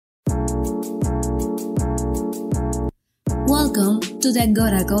Welcome to the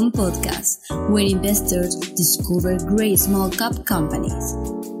Agoracom podcast, where investors discover great small cap companies.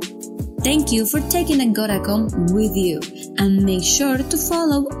 Thank you for taking Agoracom with you, and make sure to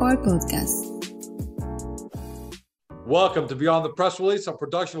follow our podcast. Welcome to Beyond the Press Release, a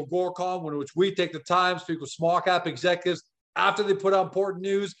production of Agoracom, in which we take the time to speak with small cap executives after they put out important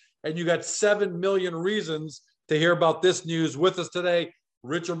news. And you got 7 million reasons to hear about this news. With us today,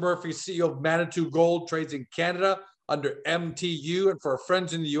 Richard Murphy, CEO of Manitou Gold, trades in Canada under MTU, and for our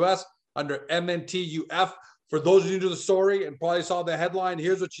friends in the US under MNTUF. For those of you new to the story and probably saw the headline,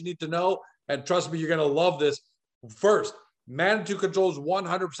 here's what you need to know. And trust me, you're going to love this. First, Manitou controls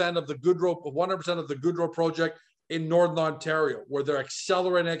 100% of the Goudreau project in Northern Ontario, where they're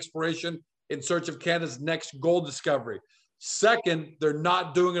accelerating exploration in search of Canada's next gold discovery. Second, they're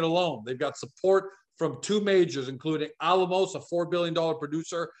not doing it alone. They've got support from two majors, including Alamos, a $4 billion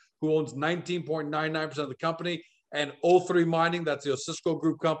producer who owns 19.99% of the company, and O3 Mining, that's the Osisko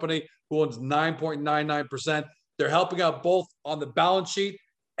Group company, who owns 9.99%. They're helping out both on the balance sheet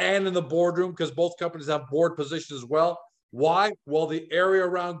and in the boardroom, because both companies have board positions as well. Why? Well, the area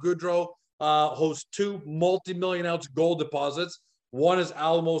around Goudreau hosts two multi-million ounce gold deposits. One is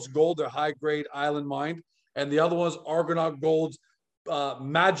Alamos Gold, their high-grade island mine, and the other one is Argonaut Gold's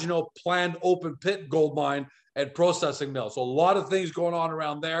Magino planned open pit gold mine and processing mill. So a lot of things going on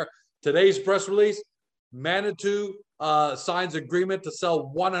around there. Today's press release, Manitou signs agreement to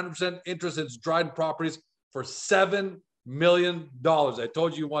sell 100% interest in its Dryden properties for $7 million. I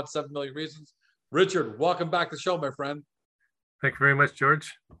told you want 7 million reasons. Richard, welcome back to the show, my friend. Thank you very much,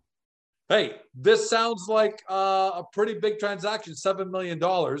 George. Hey, this sounds like a pretty big transaction, $7 million.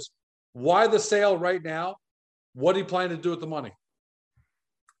 Why the sale right now? What do you plan to do with the money?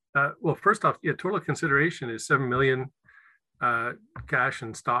 Well, first off, total consideration is $7 million cash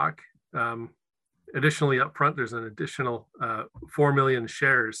and stock. Additionally, up front, there's an additional 4 million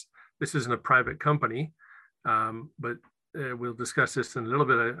shares. This isn't a private company, but we'll discuss this in a little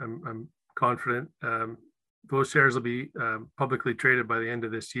bit. I'm confident those shares will be publicly traded by the end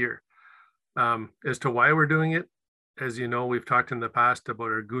of this year. As to why we're doing it, as you know, we've talked in the past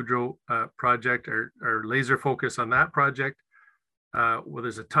about our Goudreau project, our laser focus on that project. Well,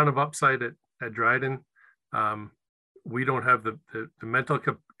 there's a ton of upside at Dryden. We don't have the mental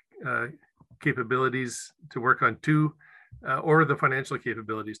capabilities to work on two, or the financial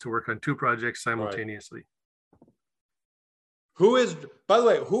capabilities to work on two projects simultaneously. Right. By the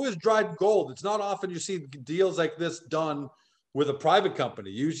way, who is Dryden Gold? It's not often you see deals like this done with a private company.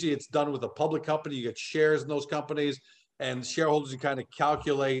 Usually it's done with a public company. You get shares in those companies, and shareholders, you kind of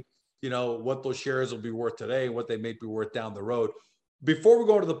calculate, what those shares will be worth today and what they may be worth down the road. Before we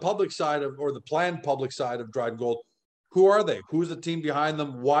go to the public side or the planned public side of Dryden Gold, who are they? Who's the team behind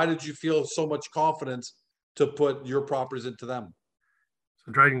them? Why did you feel so much confidence to put your properties into them?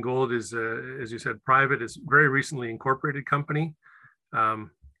 So Dryden Gold is, as you said, private. It's a very recently incorporated company.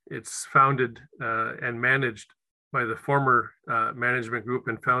 It's founded and managed by the former management group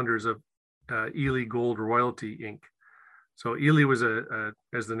and founders of Ely Gold Royalty, Inc. So Ely was,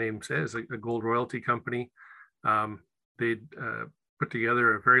 as the name says, a gold royalty company. They put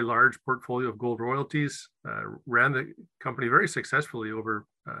together a very large portfolio of gold royalties, ran the company very successfully over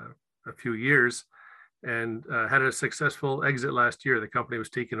a few years, and had a successful exit last year. The company was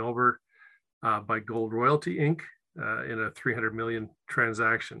taken over by Gold Royalty, Inc. In a $300 million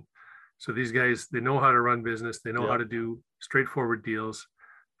transaction. So these guys, they know how to run business. They know how to do straightforward deals.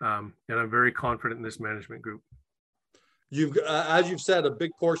 And I'm very confident in this management group. As you've said, a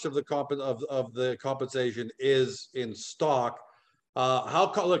big portion of the compensation is in stock.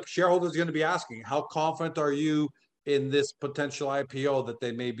 Look, shareholders are going to be asking, how confident are you in this potential IPO that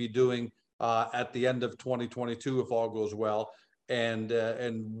they may be doing at the end of 2022 if all goes well? And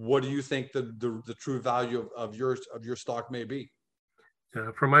what do you think the true value of your stock may be?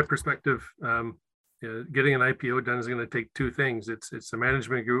 From my perspective, getting an IPO done is going to take two things. It's the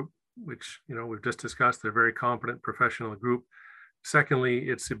management group, which we've just discussed. They're a very competent professional group. Secondly,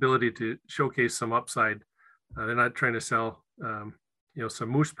 it's the ability to showcase some upside. They're not trying to sell some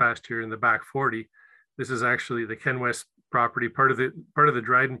moose pasture in the back 40. This is actually the Ken West property, part of the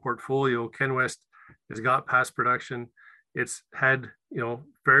Dryden portfolio. Ken West has got past production. It's had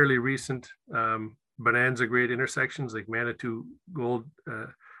fairly recent bonanza grade intersections, like Manitou Gold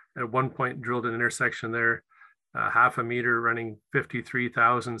at one point drilled an intersection there, half a meter, running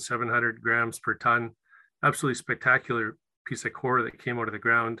 53,700 grams per ton. Absolutely spectacular piece of core that came out of the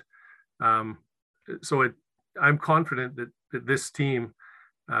ground. So I'm confident that this team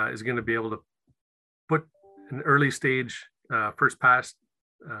is going to be able to put an early stage first pass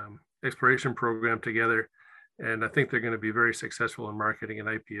exploration program together And I think they're going to be very successful in marketing an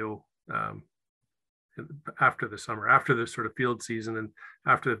IPO after the summer, after the sort of field season, and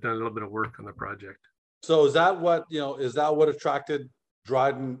after they've done a little bit of work on the project. So is that what, is that what attracted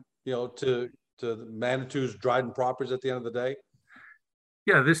Dryden, to Manitou's Dryden Properties at the end of the day?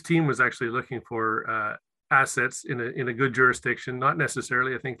 Yeah, this team was actually looking for assets in a good jurisdiction, not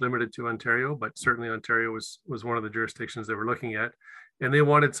necessarily, I think, limited to Ontario, but certainly Ontario was one of the jurisdictions they were looking at. And they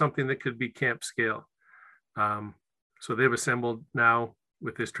wanted something that could be camp scale. So they've assembled now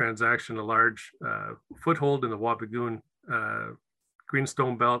with this transaction a large foothold in the Wabigoon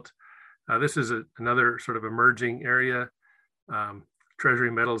Greenstone Belt. This is another sort of emerging area.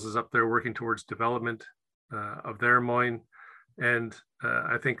 Treasury Metals is up there working towards development of their mine. And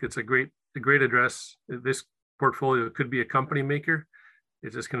I think it's a great address. This portfolio could be a company maker.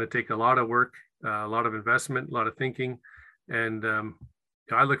 It's just going to take a lot of work, a lot of investment, a lot of thinking. And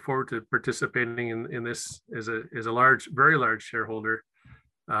I look forward to participating in this as a very large shareholder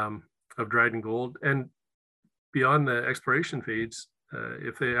of Dryden Gold. And beyond the exploration phase,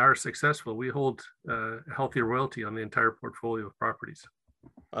 if they are successful, we hold a healthy royalty on the entire portfolio of properties.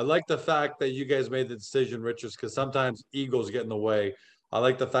 I like the fact that you guys made the decision, Richards, because sometimes egos get in the way. I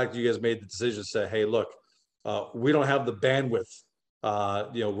like the fact that you guys made the decision to say, hey, look, we don't have the bandwidth.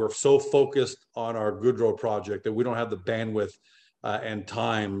 We're so focused on our Goudreau project that we don't have the bandwidth and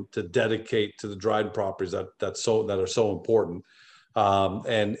time to dedicate to the Dryden properties that are so important.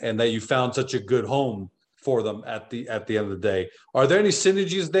 And that you found such a good home for them at the end of the day. Are there any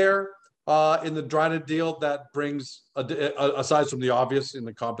synergies there in the Dryden deal that brings, aside from the obvious in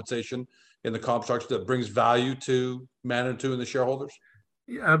the compensation, in the comp structure, that brings value to Manitou and the shareholders?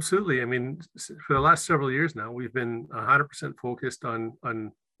 Yeah, absolutely. I mean, for the last several years now, we've been 100% focused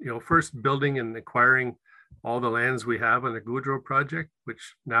on first building and acquiring all the lands we have on the Goudreau project,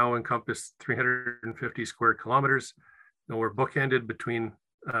 which now encompass 350 square kilometers. We're bookended between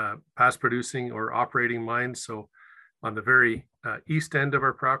past producing or operating mines. So on the very east end of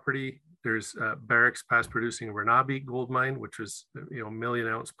our property, there's Barrick's past producing Renabie gold mine, which was a 1 million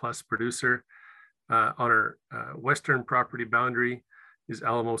ounce plus producer. On our western property boundary is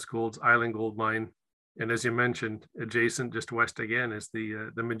Alamos Gold's Island Gold Mine. And as you mentioned, adjacent just west again is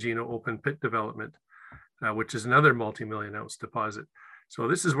the Magino open pit development, which is another multi-million ounce deposit. So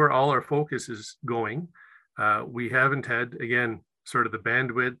this is where all our focus is going. We haven't had, again, sort of the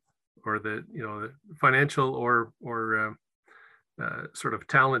bandwidth or the financial or sort of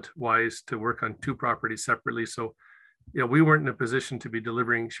talent wise to work on two properties separately. So, we weren't in a position to be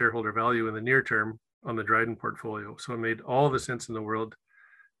delivering shareholder value in the near term on the Dryden portfolio. So it made all the sense in the world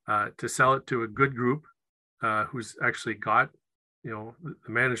to sell it to a good group who's actually got, the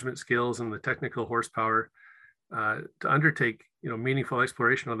management skills and the technical horsepower to undertake, meaningful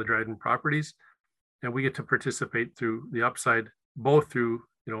exploration on the Dryden properties. And we get to participate through the upside, both through,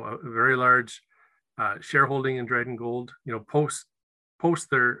 a very large shareholding in Dryden Gold.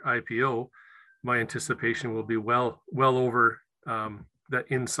 Post their IPO, my anticipation will be well over that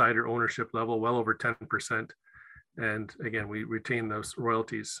insider ownership level, well over 10%. And again, we retain those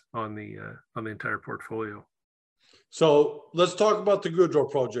royalties on the entire portfolio. So let's talk about the Goudreau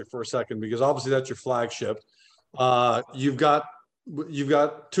project for a second, because obviously that's your flagship. You've got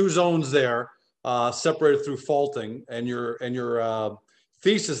two zones there, separated through faulting, and your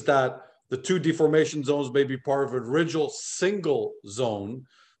thesis that the two deformation zones may be part of an original single zone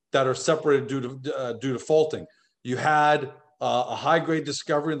that are separated due to faulting. You had a high-grade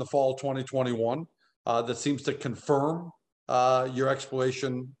discovery in the fall of 2021 that seems to confirm your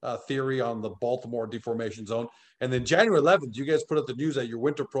exploration theory on the Baltimore deformation zone. And then January 11th, you guys put out the news that your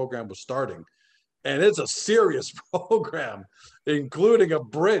winter program was starting. And it's a serious program, including a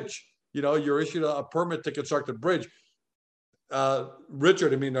bridge. You're issued a permit to construct a bridge.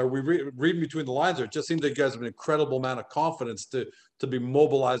 Richard, I mean, are we reading between the lines there? It just seems like you guys have an incredible amount of confidence to be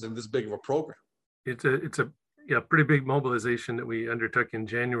mobilizing this big of a program. It's a pretty big mobilization that we undertook in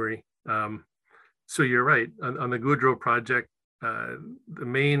January. So you're right. On the Goudreau project, the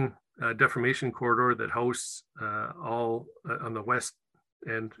main deformation corridor that hosts all on the west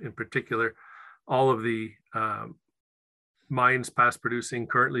end in particular, all of the mines past producing,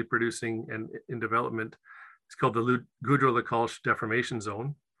 currently producing, and in development, it's called the Goudreau-Lacolche Deformation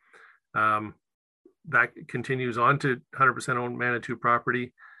Zone. That continues on to 100% owned Manitou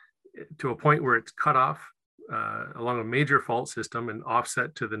property to a point where it's cut off along a major fault system and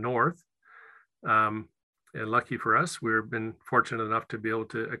offset to the north. And lucky for us, we've been fortunate enough to be able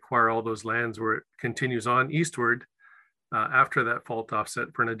to acquire all those lands where it continues on eastward after that fault offset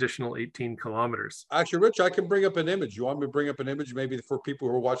for an additional 18 kilometers. Actually, Rich, I can bring up an image. You want me to bring up an image maybe for people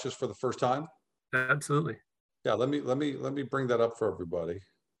who are watching this for the first time? Absolutely. Yeah, let me bring that up for everybody.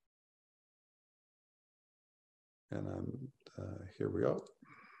 And here we go.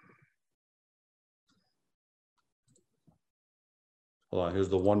 Hold on, here's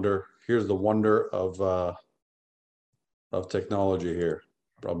the wonder of technology here.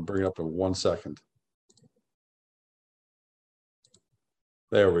 I'll bring it up in 1 second.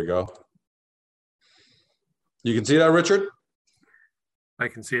 There we go. You can see that, Richard? I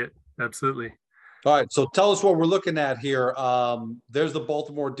can see it. Absolutely. All right. So tell us what we're looking at here. There's the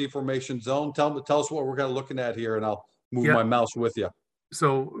Baltimore deformation zone. Tell us what we're kind of looking at here, and I'll move my mouse with you.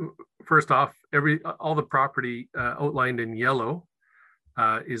 So first off, all the property outlined in yellow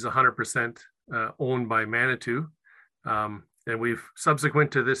is 100% owned by Manitou. And we've,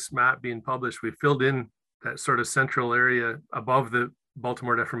 subsequent to this map being published, we've filled in that sort of central area above the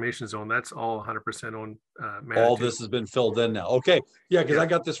Baltimore deformation zone. That's all 100% owned Manitou. All this has been filled in now. Okay. Yeah, because I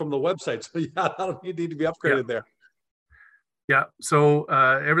got this from the website. So yeah, that'll need to be upgraded there. Yeah. So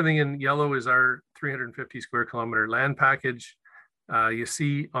everything in yellow is our 350 square kilometer land package. You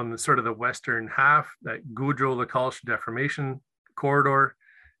see on the sort of the western half, that Goudreau-Lacolche deformation corridor.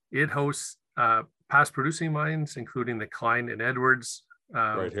 It hosts past producing mines, including the Klein and Edwards,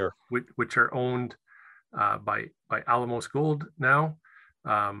 right here, which are owned by Alamos Gold now.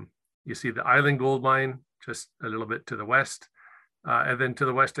 You see the Island Gold Mine just a little bit to the west. And then to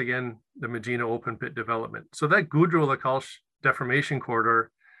the west again, the Magino open pit development. So that Goudreau-Lacolche deformation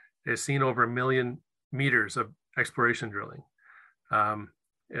corridor has seen over 1 million meters of exploration drilling.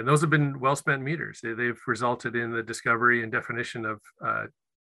 And those have been well-spent meters. They've resulted in the discovery and definition of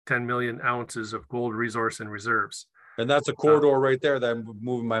 10 million ounces of gold resource and reserves. And that's a corridor right there that I'm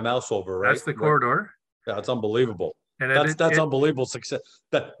moving my mouse over, right? That's the corridor. Yeah, it's unbelievable. And that's unbelievable success.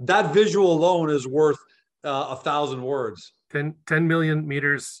 That visual alone is worth 1,000 words. 10 million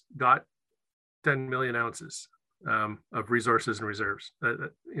meters got 10 million ounces of resources and reserves.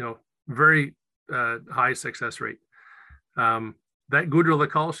 Very high success rate. That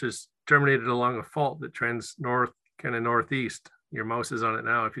Goudreau-Lacolche is terminated along a fault that trends northeast. Your mouse is on it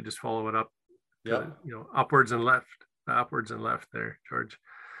now. If you just follow it up, upwards and left there, George.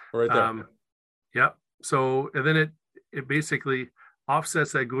 Right there. Yeah. So, and then it basically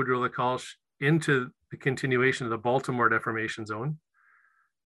offsets that Goudreau-Lacolche into the continuation of the Baltimore deformation zone.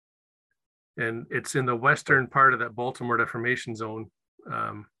 And it's in the western part of that Baltimore deformation zone,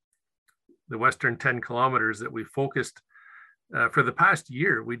 the western 10 kilometers that we focused. For the past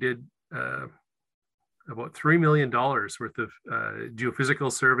year, we did about $3 million worth of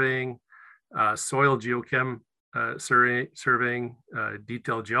geophysical surveying, soil geochem surveying,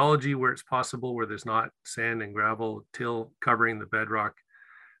 detailed geology where it's possible, where there's not sand and gravel, till covering the bedrock,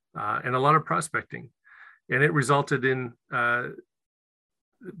 and a lot of prospecting. And it resulted in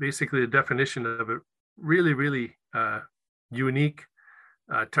basically the definition of a really, really unique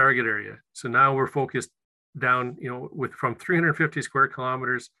target area. So now we're focused down, from 350 square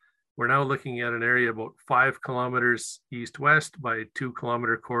kilometers, we're now looking at an area about 5 kilometers east-west by 2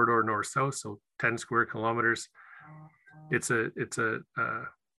 kilometer corridor north-south, so 10 square kilometers. It's great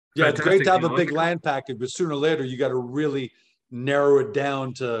to have a big land package, but sooner or later you got to really narrow it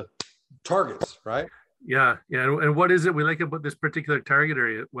down to targets, right? Yeah. And what is it we like about this particular target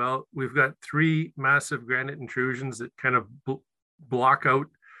area? Well, we've got 3 massive granite intrusions that kind of block out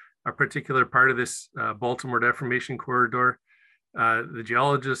a particular part of this Baltimore deformation corridor. The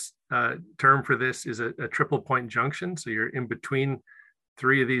geologist term for this is a triple point junction. So you're in between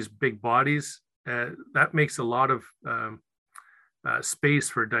 3 of these big bodies. That makes a lot of space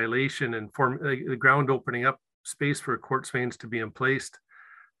for dilation and the ground opening up, space for quartz veins to be emplaced.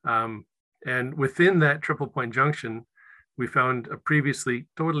 And within that triple point junction, we found a previously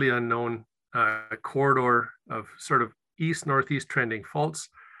totally unknown corridor of sort of east-northeast trending faults.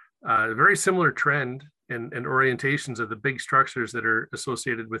 A very similar trend and orientations of the big structures that are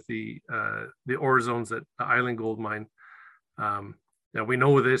associated with the ore zones at the Island Gold Mine. Now we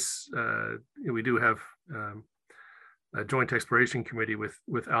know this. We do have a joint exploration committee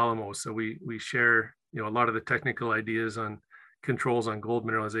with Alamos, so we share a lot of the technical ideas on controls on gold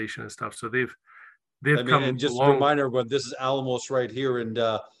mineralization and stuff. So they've come. And just a reminder, but this is Alamos right here, and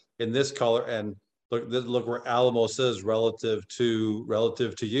in this color, and look where Alamos is relative to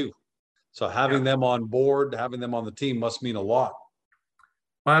you. So having them on board, having them on the team must mean a lot.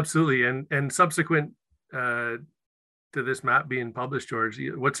 Well, absolutely. And subsequent to this map being published, George,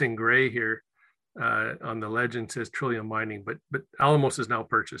 what's in gray here on the legend says Trillium Mining, but Alamos has now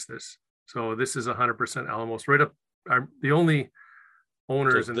purchased this. So this is 100% Alamos. Right up, the only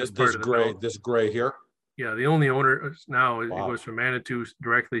owners in this part of the belt. This gray here? Yeah, the only owner now, it Wow. goes from Manitou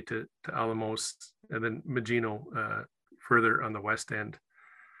directly to Alamos, and then Magino further on the west end.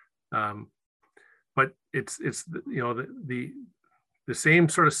 But it's the same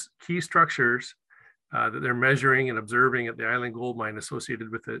sort of key structures that they're measuring and observing at the Island Gold Mine associated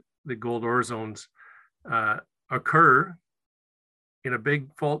with the gold ore zones occur in a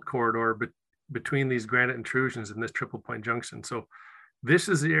big fault corridor between these granite intrusions in this Triple Point Junction. So this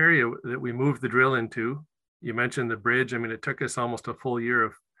is the area that we moved the drill into. You mentioned the bridge. I mean, it took us almost a full year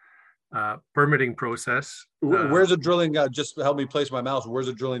of permitting process. Where's the drilling? Just help me place my mouse. Where's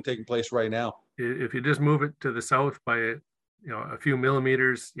the drilling taking place right now? If you just move it to the south by a few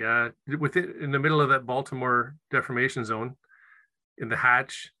millimeters, in the middle of that Baltimore deformation zone, in the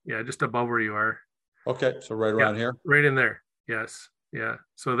hatch, just above where you are. Okay, so right around here. Right in there. Yes. Yeah.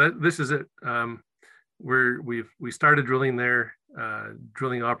 So this is it. We started drilling there,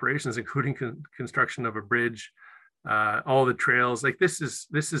 drilling operations, including construction of a bridge, all the trails. Like this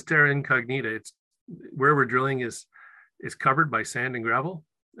is terra incognita. It's where we're drilling is covered by sand and gravel.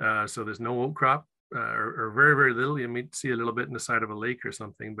 So there's no oak crop or very, very little. You might see a little bit in the side of a lake or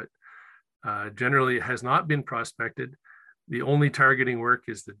something, but generally it has not been prospected. The only targeting work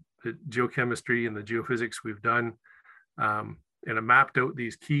is the geochemistry and the geophysics we've done, and it mapped out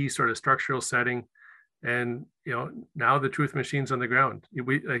these key sort of structural setting. And now the Truth Machine's on the ground.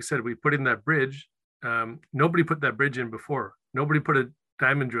 Like I said, we put in that bridge. Nobody put that bridge in before. Nobody put a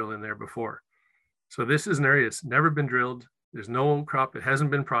diamond drill in there before. So this is an area that's never been drilled. There's no crop. It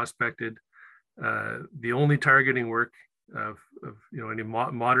hasn't been prospected. The only targeting work of any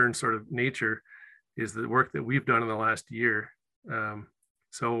modern sort of nature is the work that we've done in the last year.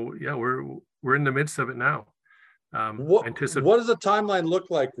 So yeah, we're in the midst of it now. What does the timeline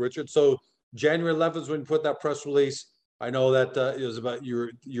look like, Richard? So January 11th is when you put that press release. I know that it was about you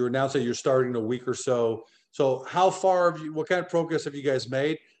announced that you're starting in a week or so. So how far what kind of progress have you guys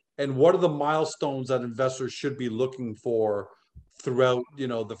made? And what are the milestones that investors should be looking for throughout,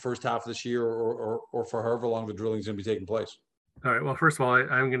 the first half of this year or for however long the drilling is going to be taking place? All right. Well, first of all,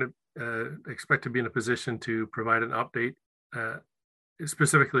 I'm going to expect to be in a position to provide an update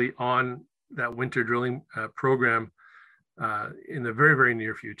specifically on that winter drilling program in the very, very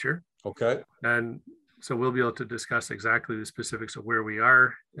near future. Okay. And so we'll be able to discuss exactly the specifics of where we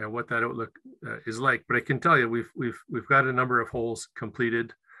are and what that outlook is like. But I can tell you, we've got a number of holes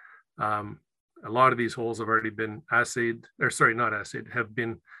completed. A lot of these holes have already been have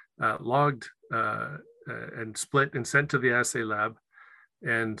been logged and split and sent to the assay lab.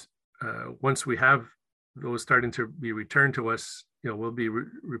 And once we have those starting to be returned to us, we'll be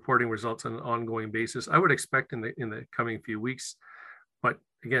reporting results on an ongoing basis. I would expect in the coming few weeks, but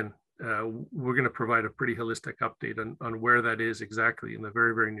again, we're going to provide a pretty holistic update on where that is exactly in the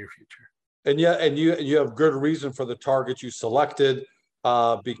very, very near future. And you have good reason for the target you selected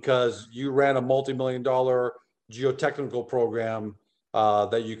because you ran a multi-million-dollar geotechnical program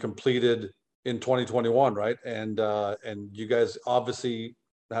that you completed in 2021, right? And you guys obviously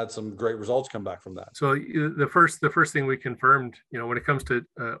had some great results come back from that. So the first thing we confirmed, when it comes to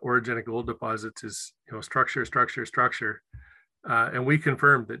orogenic gold deposits is, structure. And we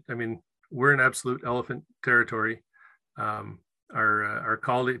confirmed that, we're in absolute elephant territory. Our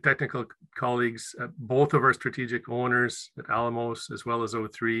technical colleagues, both of our strategic owners at Alamos as well as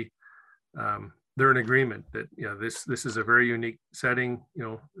O3, they're in agreement that this is a very unique setting.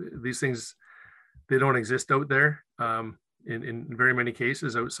 These things, they don't exist out there in very many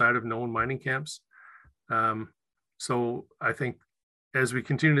cases outside of known mining camps. So I think as we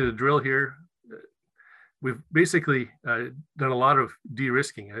continue to drill here, we've basically done a lot of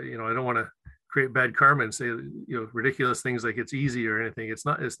de-risking. I don't want to create bad karma and say ridiculous things like it's easy or anything.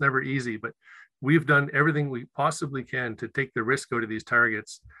 It's never easy, but we've done everything we possibly can to take the risk out of these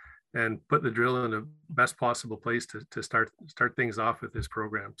targets and put the drill in the best possible place to start things off with this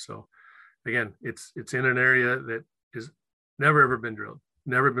program. So again, it's in an area that is never ever been drilled,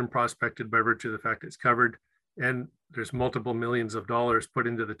 never been prospected by virtue of the fact it's covered, and there's multiple millions of dollars put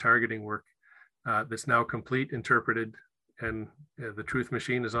into the targeting work that's now complete, interpreted, and the Truth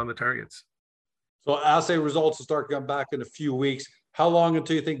Machine is on the targets. So assay results will start coming back in a few weeks. How long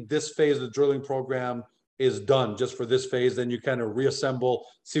until you think this phase of the drilling program is done just for this phase? Then you kind of reassemble,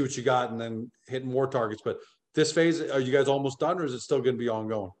 see what you got, and then hit more targets. But this phase, are you guys almost done, or is it still going to be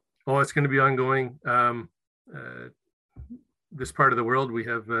ongoing? Oh, it's going to be ongoing. This part of the world, we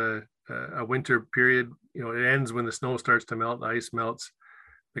have a winter period. It ends when the snow starts to melt, the ice melts,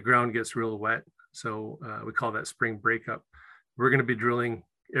 the ground gets real wet. So we call that spring breakup. We're going to be drilling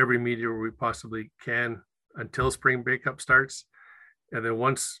every meteor we possibly can until spring breakup starts. And then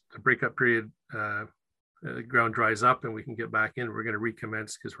once the breakup period the ground dries up and we can get back in, we're going to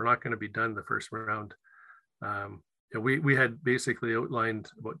recommence, because we're not going to be done the first round. We had basically outlined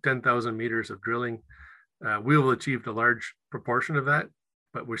about 10,000 meters of drilling. We will achieve a large proportion of that,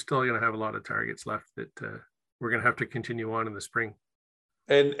 but we're still going to have a lot of targets left that we're going to have to continue on in the spring.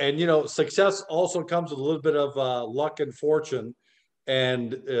 And you know, success also comes with a little bit of luck and fortune.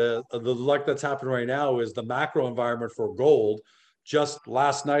 And the luck that's happening right now is the macro environment for gold. Just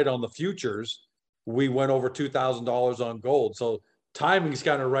last night on the futures, we went over $2,000 on gold. So timing's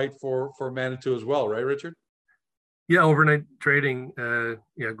kind of right for Manitou as well, right, Richard? Yeah, overnight trading,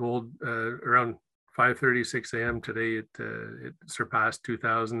 gold around 5:30, 6 a.m. today, it surpassed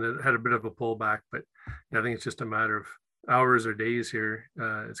 2,000. It had a bit of a pullback, but I think it's just a matter of hours or days here.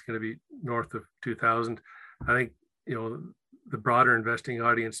 It's going to be north of 2,000. I think, the broader investing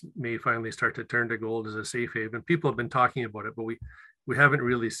audience may finally start to turn to gold as a safe haven. People have been talking about it, but we haven't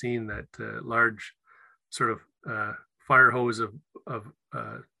really seen that large sort of fire hose of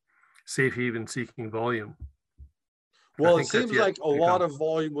safe haven seeking volume. Well, it seems like a lot of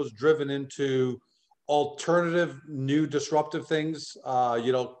volume was driven into alternative, new disruptive things,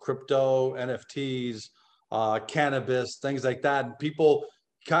 crypto, NFTs, cannabis, things like that. And people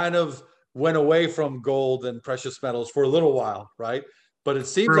kind of went away from gold and precious metals for a little while, right? But it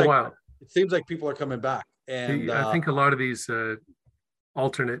seems like people are coming back. And I think a lot of these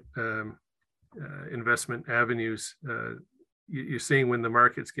alternate investment avenues, you're seeing when the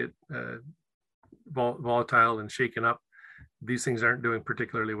markets get volatile and shaken up, these things aren't doing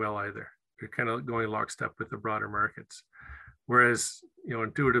particularly well either. They're kind of going lockstep with the broader markets. Whereas,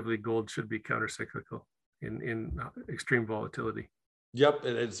 intuitively, gold should be countercyclical in extreme volatility. Yep,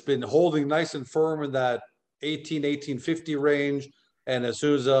 it's been holding nice and firm in that 1850 range, and as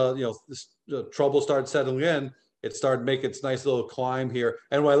soon as this trouble started settling in, it started making its nice little climb here.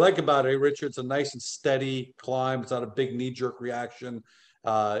 And what I like about it, Richard, it's a nice and steady climb. It's not a big knee-jerk reaction.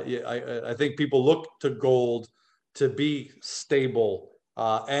 I think people look to gold to be stable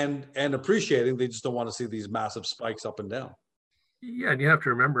and appreciating. They just don't want to see these massive spikes up and down. Yeah, and you have to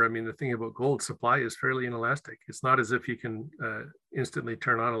remember, the thing about gold supply is fairly inelastic. It's not as if you can instantly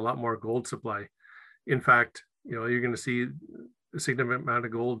turn on a lot more gold supply. In fact, you're going to see a significant amount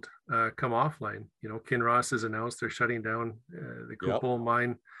of gold come offline. Kinross has announced they're shutting down the Kupol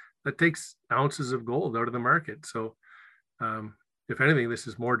mine. That takes ounces of gold out of the market. So if anything, this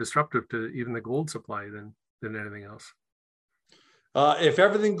is more disruptive to even the gold supply than anything else. If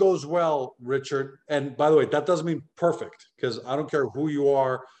everything goes well, Richard, and by the way, that doesn't mean perfect, because I don't care who you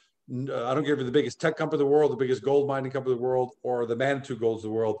are. I don't care if you're the biggest tech company in the world, the biggest gold mining company in the world, or the Manitou Golds of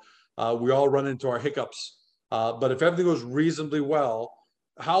the world. We all run into our hiccups. But if everything goes reasonably well,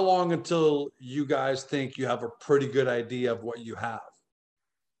 how long until you guys think you have a pretty good idea of what you have?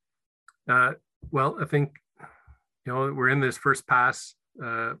 Well, I think, we're in this first pass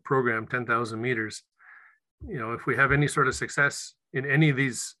program, 10,000 meters. If we have any sort of success in any of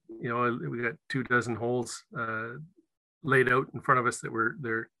these, we got 24 holes laid out in front of us that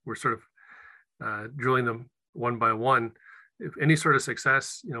we're sort of drilling them one by one. If any sort of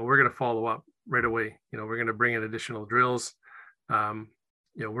success, we're going to follow up right away. We're going to bring in additional drills.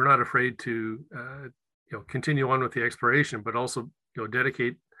 We're not afraid to, continue on with the exploration, but also,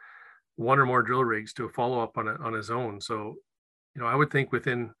 dedicate one or more drill rigs to a follow up on a zone. So, I would think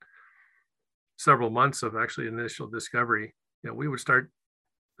within several months of actually initial discovery, we would start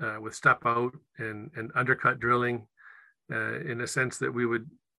with step out and undercut drilling in a sense that we would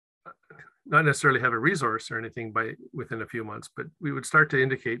not necessarily have a resource or anything within a few months, but we would start to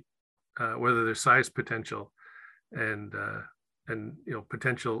indicate whether there's size potential and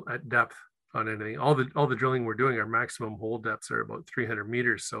potential at depth on anything. All the drilling we're doing, our maximum hole depths are about 300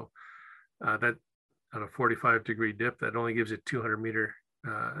 meters. So that at a 45-degree dip, that only gives you 200-meter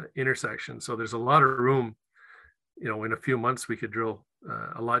intersection. So there's a lot of room. In a few months, we could drill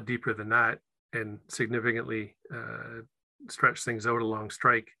a lot deeper than that and significantly stretch things out along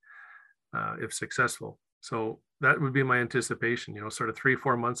strike if successful. So that would be my anticipation, sort of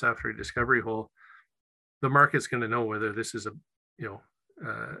 3-4 months after a discovery hole, the market's going to know whether this is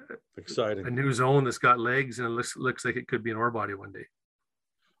exciting, a new zone that's got legs and it looks like it could be an ore body one day.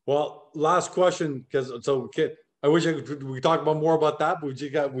 Well, last question, Kit, I wish we could talk about more about that, but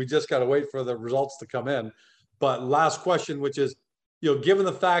we just got to wait for the results to come in. But last question, which is, given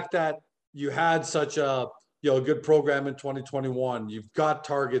the fact that you had such a good program in 2021, you've got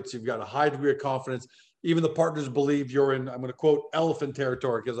targets, you've got a high degree of confidence. Even the partners believe you're in, I'm going to quote, elephant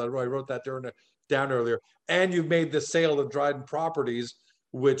territory, because I wrote that down earlier. And you've made the sale of Dryden Properties,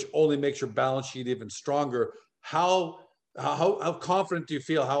 which only makes your balance sheet even stronger. How confident do you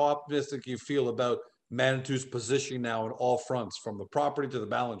feel? How optimistic do you feel about Manitou's positioning now in all fronts, from the property to the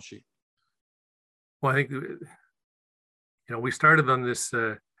balance sheet? Well, I think, we started on this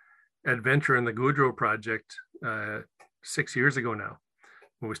adventure in the Goudreau project 6 years ago now,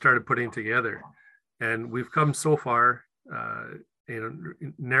 when we started putting together, and we've come so far,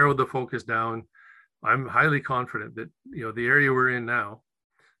 narrowed the focus down. I'm highly confident that, the area we're in now,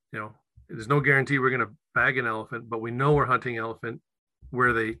 there's no guarantee we're going to bag an elephant, but we know we're hunting elephant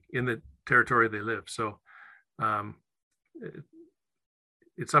in the territory they live. So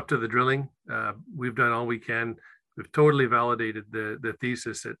it's up to the drilling. We've done all we can. We've totally validated the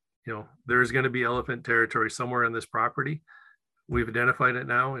thesis that, there's going to be elephant territory somewhere on this property. We've identified it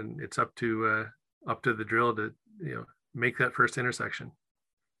now, and it's up to the drill to, make that first intersection.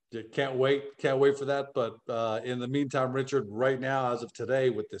 Yeah, can't wait for that. But in the meantime, Richard, right now, as of today,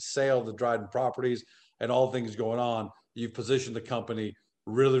 with the sale of the Dryden properties and all things going on, you've positioned the company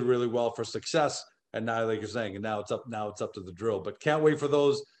really, really well for success. And now, like you're saying, and now it's up to the drill. But can't wait for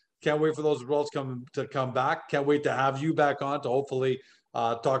those results to come back. Can't wait to have you back on to hopefully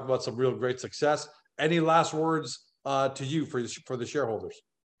talk about some real great success. Any last words to you for the shareholders?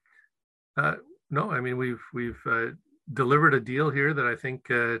 No, I mean, we've delivered a deal here that I think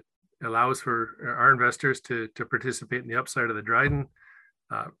allows for our investors to participate in the upside of the Dryden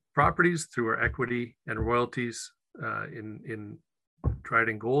properties through our equity and royalties in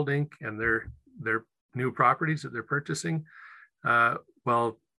Dryden Gold Inc. and their new properties that they're purchasing.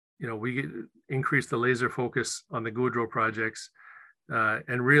 We increase the laser focus on the Goudreau projects,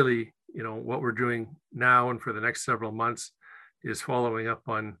 and really, what we're doing now and for the next several months is following up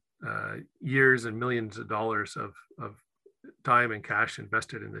on years and millions of dollars of time and cash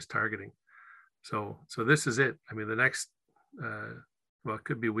invested in this targeting. So this is it. I mean, the next, it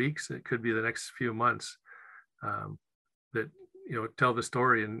could be weeks, it could be the next few months that, tell the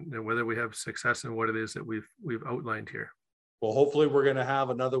story and whether we have success in what it is that we've outlined here. Well, hopefully we're going to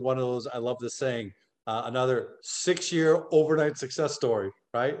have another one of those. I love this saying, another 6-year overnight success story,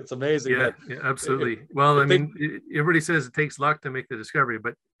 right? It's amazing. Yeah, absolutely. Everybody says it takes luck to make the discovery,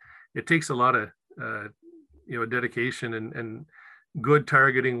 but it takes a lot of, dedication and good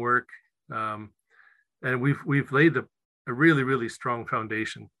targeting work. And we've laid a really, really strong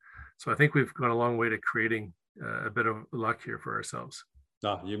foundation. So I think we've gone a long way to creating a bit of luck here for ourselves.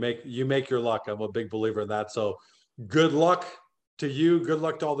 No, you make your luck. I'm a big believer in that. So good luck to you. Good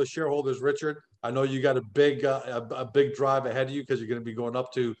luck to all the shareholders, Richard. I know you got a big drive ahead of you because you're going to be going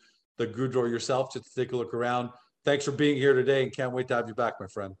up to the Goudreau yourself just to take a look around. Thanks for being here today, and can't wait to have you back, my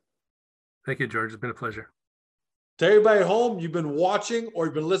friend. Thank you, George. It's been a pleasure. To everybody at home, you've been watching or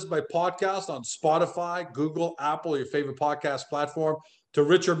you've been listening by podcast on Spotify, Google, Apple, or your favorite podcast platform. To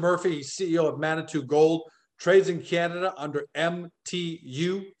Richard Murphy, he's CEO of Manitou Gold, trades in Canada under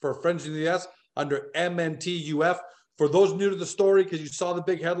MTU, for friends in the US, under MNTUF. For those new to the story, because you saw the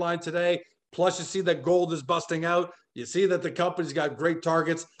big headline today, plus you see that gold is busting out, you see that the company's got great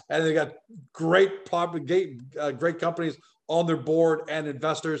targets, and they got great companies on their board and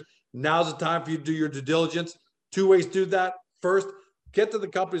investors. Now's the time for you to do your due diligence. 2 ways to do that. First, get to the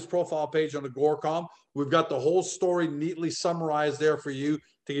company's profile page on Agoracom. We've got the whole story neatly summarized there for you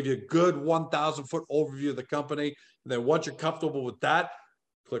to give you a good 1,000-foot overview of the company. And then once you're comfortable with that,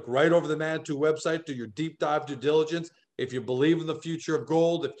 click right over the Manitou website, do your deep dive due diligence. If you believe in the future of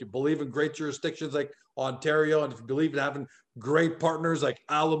gold, if you believe in great jurisdictions like Ontario, and if you believe in having great partners like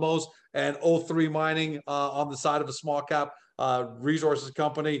Alamos and O3 Mining on the side of a small cap resources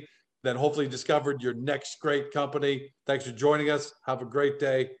company, then hopefully you discovered your next great company. Thanks for joining us. Have a great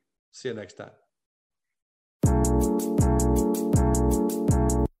day. See you next time.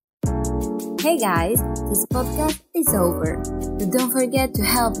 Hey guys, this podcast is over. But don't forget to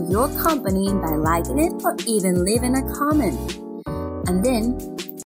help your company by liking it or even leaving a comment. And then